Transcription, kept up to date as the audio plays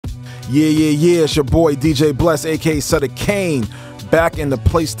Yeah, it's your boy DJ Bless, aka Sutter Kain, back in the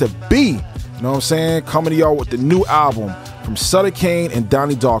place to be. You know what I'm saying? Coming to y'all with the new album from Sutter Kain and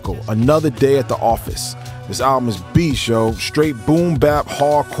Donnie Darko, Another Day at the Office. This album is beast, yo. Straight boom bap,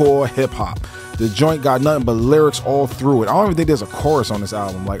 hardcore hip hop. The joint got nothing but lyrics all through it. I don't even think there's a chorus on this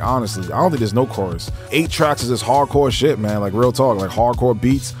album. Like, honestly, I don't think there's no chorus. 8 tracks is just hardcore shit, man. Like, real talk. Like, hardcore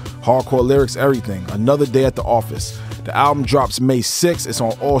beats, hardcore lyrics, everything. Another Day at the Office. The album drops May 6th. It's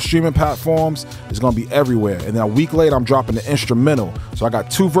on all streaming platforms. It's going to be everywhere. And then a week later, I'm dropping the instrumental. So I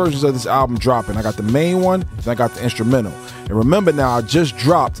got 2 versions of this album dropping. I got the main one, and I got the instrumental. And remember now, I just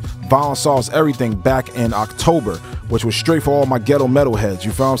dropped Violence Solves Everything back in October, which was straight for all my ghetto metalheads.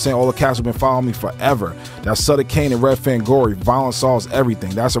 You feel what I'm saying? All the cats who've been following me forever. That's Sutter Kain and Red Fangoria. Violence Solves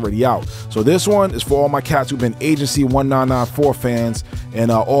Everything. That's already out. So this one is for all my cats who've been Agency 1994 fans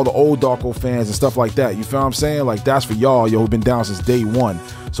and all the old Darko fans and stuff like that. You feel what I'm saying? Like, that's for y'all, yo, who've been down since day one.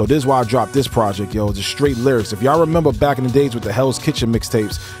 So this is why I dropped this project, yo. Just straight lyrics. If y'all remember back in the days with the Hellz Kitchen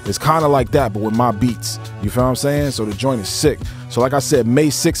Mixtapes, it's kind of like that, but with my beats. You feel what I'm saying? So the joint is sick. So like I said, May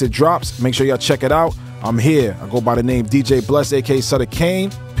 6th it drops. Make sure y'all check it out. I'm here. I go by the name DJ Bless, aka Sutter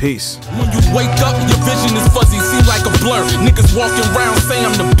Kain. Peace. When you wake up, your vision is fuzzy, seems like a blur. Niggas walking around saying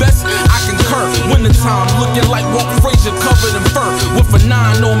I'm the best, I concur. Wintertime, looking like Walt Frazier covered in fur. With a 9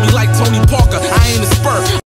 on me like Tony Parker, I ain't a spur.